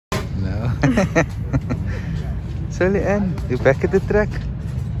So Leanne, you're back at the track?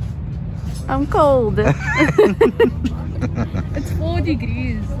 I'm cold. It's 4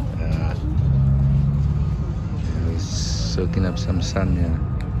 degrees. Soaking up some sun, yeah.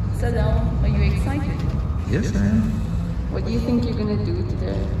 So now, are you excited? Yes, I am. What do you think you're gonna do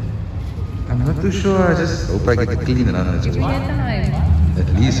today? I'm not too sure. I just hope I get a clean run as Give me well. a time.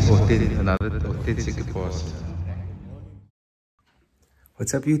 At least another 10 pass.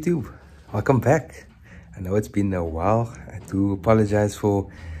 What's up, YouTube? Welcome back. I know it's been a while. I do apologize for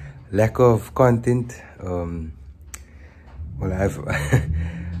lack of content. Well, I have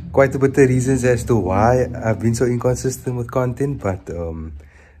quite a bit of reasons as to why I've been so inconsistent with content, but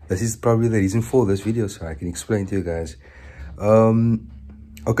this is probably the reason for this video, so I can explain to you guys.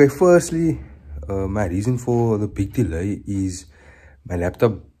 Okay, firstly, my reason for the big delay is my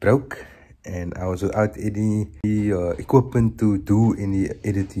laptop broke and I was without any equipment to do any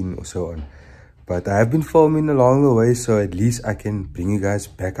editing or so on. But I have been filming along the way, so at least I can bring you guys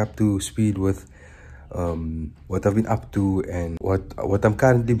back up to speed with what I've been up to and what I'm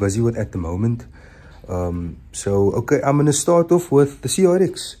currently busy with at the moment. So okay, I'm gonna start off with the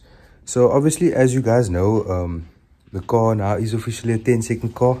CRX. So obviously, as you guys know, the car now is officially a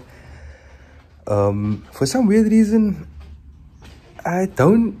 10-second car. For some weird reason, I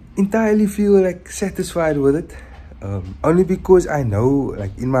don't entirely feel like satisfied with it. Only because I know,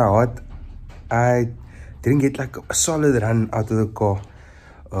 like in my heart, I didn't get like a solid run out of the car.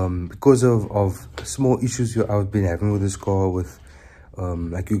 Because of small issues I've been having with this car, with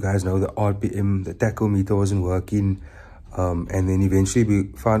like you guys know, the RPM, the tachometer wasn't working, and then eventually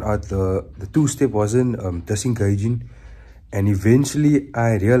we found out the two-step wasn't disengaging, and eventually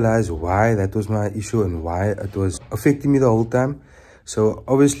I realized why that was my issue and why it was affecting me the whole time. So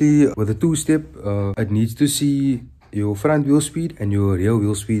obviously with the two-step, it needs to see your front wheel speed and your rear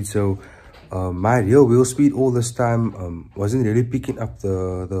wheel speed. So my rear wheel speed all this time wasn't really picking up,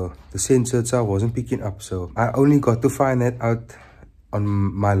 the sensor itself wasn't picking up. So I only got to find that out on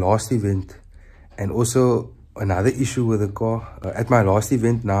my last event. And also another issue with the car, at my last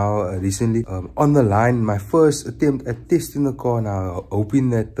event now recently, on the line, my first attempt at testing the car now,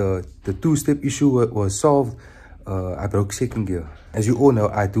 hoping that the two-step issue was solved, I broke second gear. As you all know,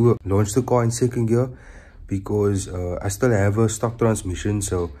 I do launch the car in second gear because I still have a stock transmission.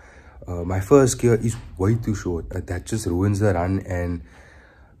 So my first gear is way too short. That just ruins the run. And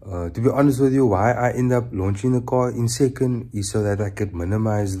to be honest with you, why I end up launching the car in second is so that I could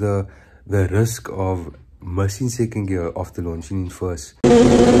minimize the risk of missing second gear after launching in first.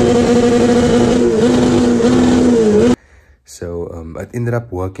 So it ended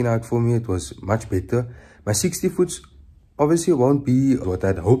up working out for me. It was much better. My 60 foots obviously won't be what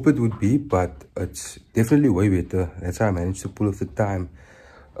I'd hope it would be, but it's definitely way better. That's how I managed to pull off the time.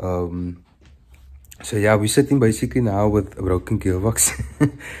 So yeah, we're sitting basically now with a broken gearbox,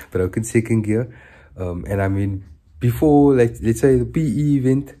 broken second gear. And I mean, before, like, let's say the PE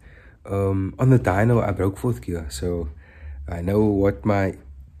event, on the dyno, I broke fourth gear. So I know what my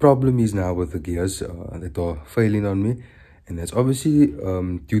problem is now with the gears that are failing on me. And that's obviously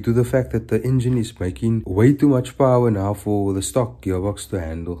due to the fact that the engine is making way too much power now for the stock gearbox to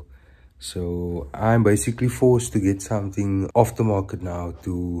handle. So I'm basically forced to get something off the market now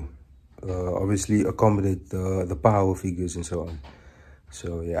to obviously accommodate the power figures and so on.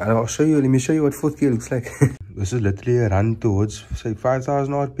 So yeah, I'll show you, let me show you what fourth gear looks like. This is literally a run towards say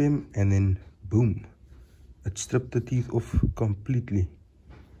 5,000 RPM, and then boom, it stripped the teeth off completely.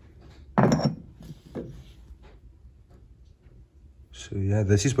 So yeah,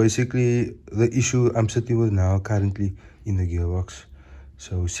 this is basically the issue I'm sitting with now currently in the gearbox.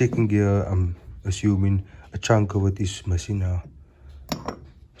 So second gear, I'm assuming a chunk of it is missing now.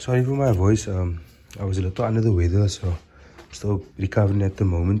 Sorry for my voice, I was a little under the weather, so still recovering at the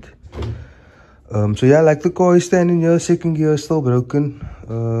moment. So yeah, like the car is standing here, second gear is still broken.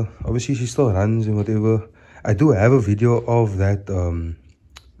 Obviously she still runs and whatever. I do have a video of that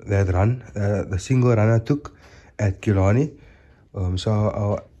that run, the single run I took at Killarney. So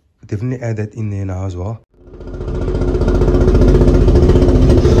I'll definitely add that in there now as well.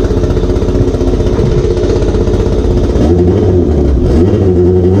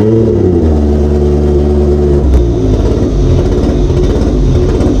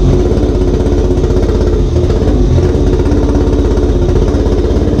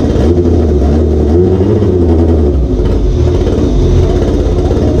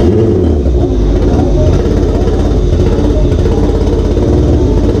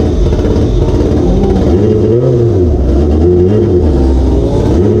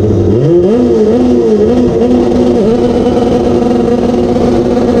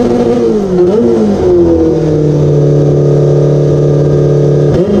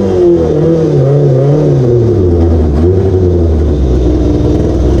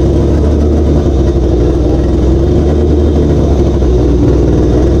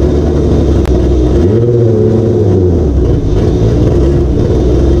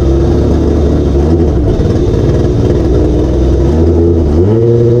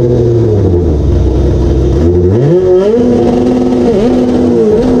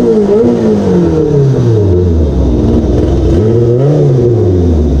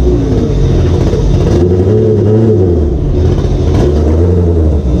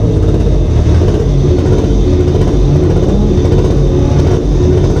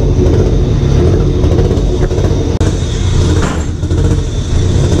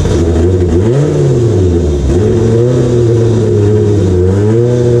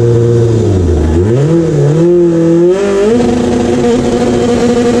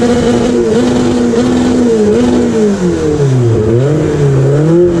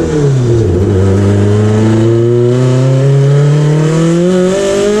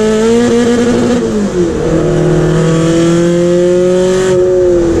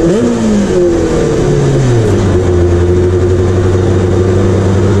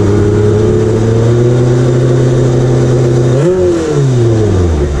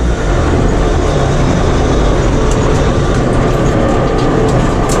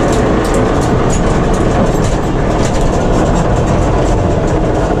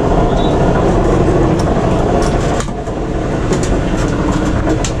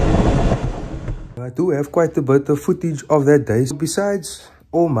 quite a bit of footage of that day. So besides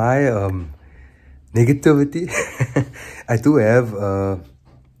all my negativity, I do have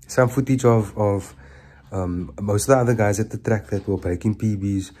some footage of most of the other guys at the track that were breaking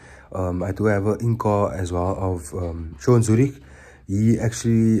PBs. I do have an in-car as well of Sean Zurich. He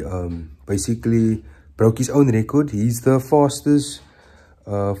actually basically broke his own record. He's the fastest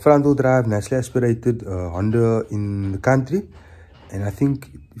front-wheel drive, naturally aspirated Honda in the country. And I think,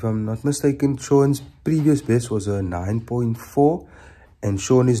 if I'm not mistaken, Sean's previous best was a 9.4, and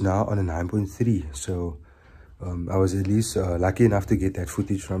Sean is now on a 9.3. So I was at least lucky enough to get that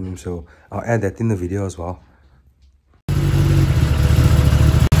footage from him. So I'll add that in the video as well.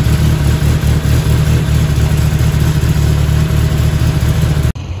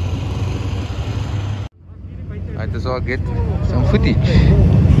 Right, so I'll get some footage.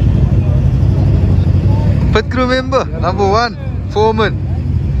 Pit crew member number 1. Foreman.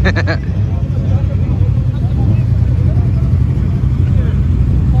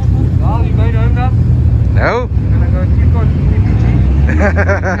 Well, you going home now? No. We're gonna go check on PPG.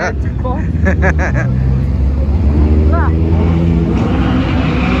 Too far.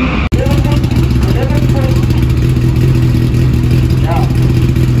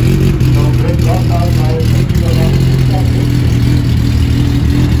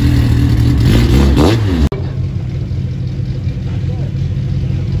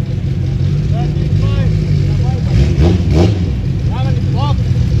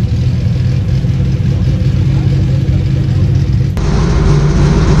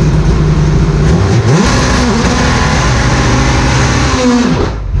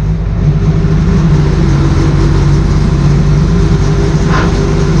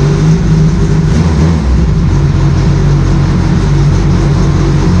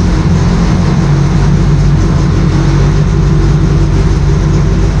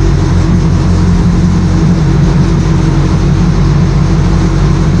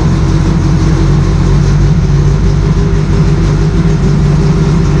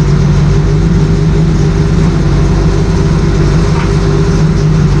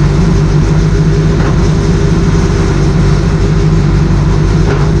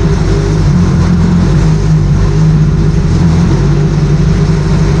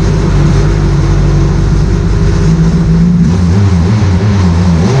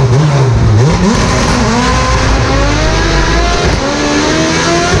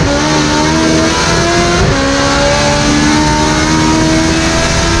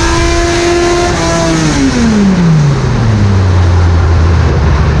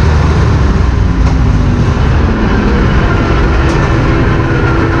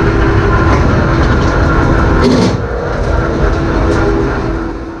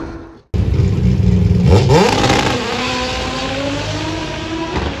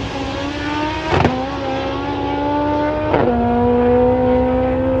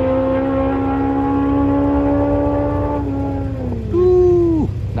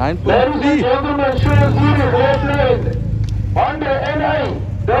 Ladies and gentlemen, Sean Zurich, left lane. Honda NA,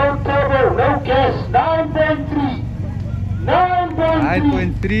 no turbo, no gas, 9.3.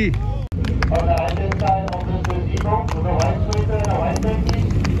 9.3. 9.3. On the right-hand side of Mr. Zito, with a white sweater and a white tanky.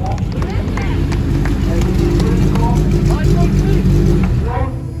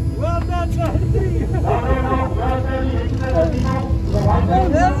 Well done, sir.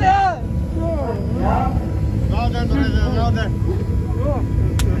 Well done, brother, well done.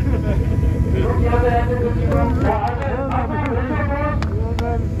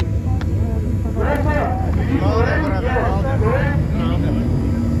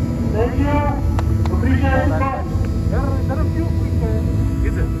 Thank you. Appreciate it.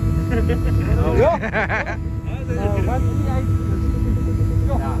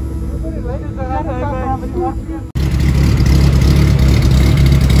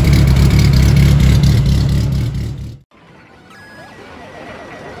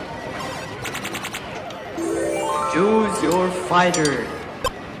 Choose your fighter.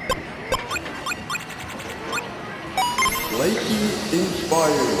 Slightly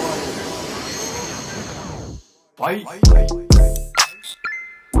inspired. Fight.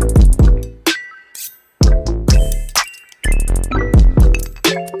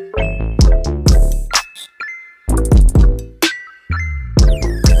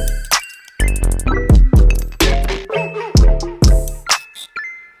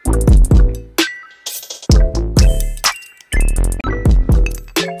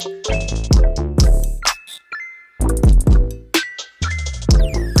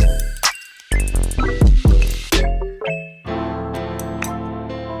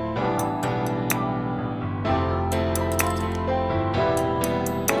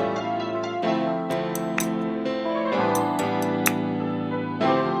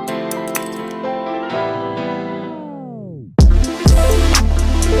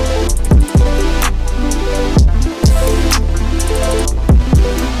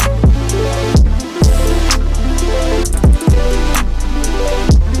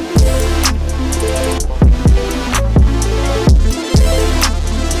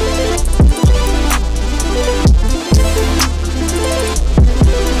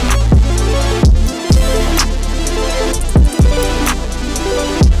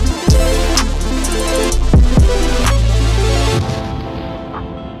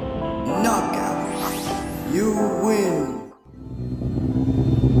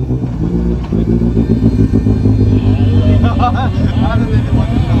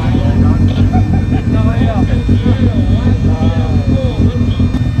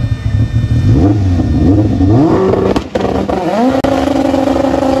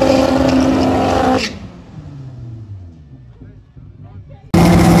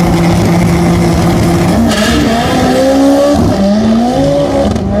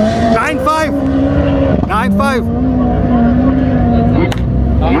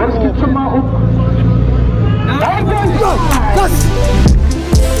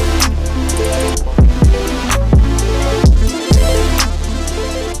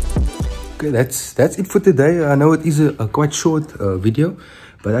 that's it for today. I know it is a quite short video,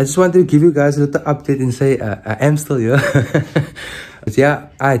 but I just wanted to give you guys a little update and say I am still here. But yeah,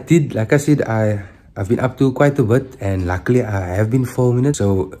 I did, like I said, I've been up to quite a bit, and luckily I have been filming it.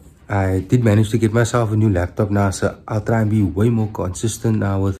 So I did manage to get myself a new laptop now, so I'll try and be way more consistent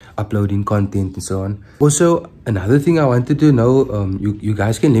now with uploading content and so on. Also, another thing I wanted to know, you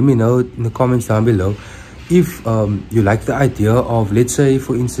guys can let me know in the comments down below if you like the idea of, let's say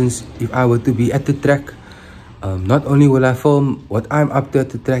for instance, if I were to be at the track, not only will I film what I'm up to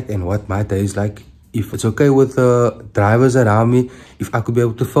at the track and what my day is like, if it's okay with the drivers around me, if I could be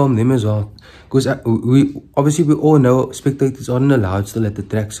able to film them as well. Because we all know spectators aren't allowed still at the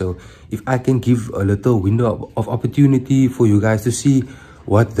track. So if I can give a little window of opportunity for you guys to see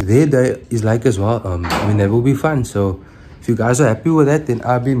what their day is like as well, I mean, that will be fun. So if you guys are happy with that, then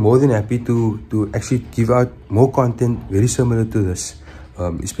I'll be more than happy to actually give out more content very similar to this,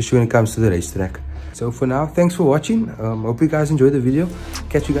 especially when it comes to the racetrack. So for now, thanks for watching. Hope you guys enjoyed the video.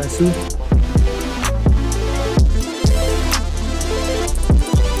 Catch you guys soon.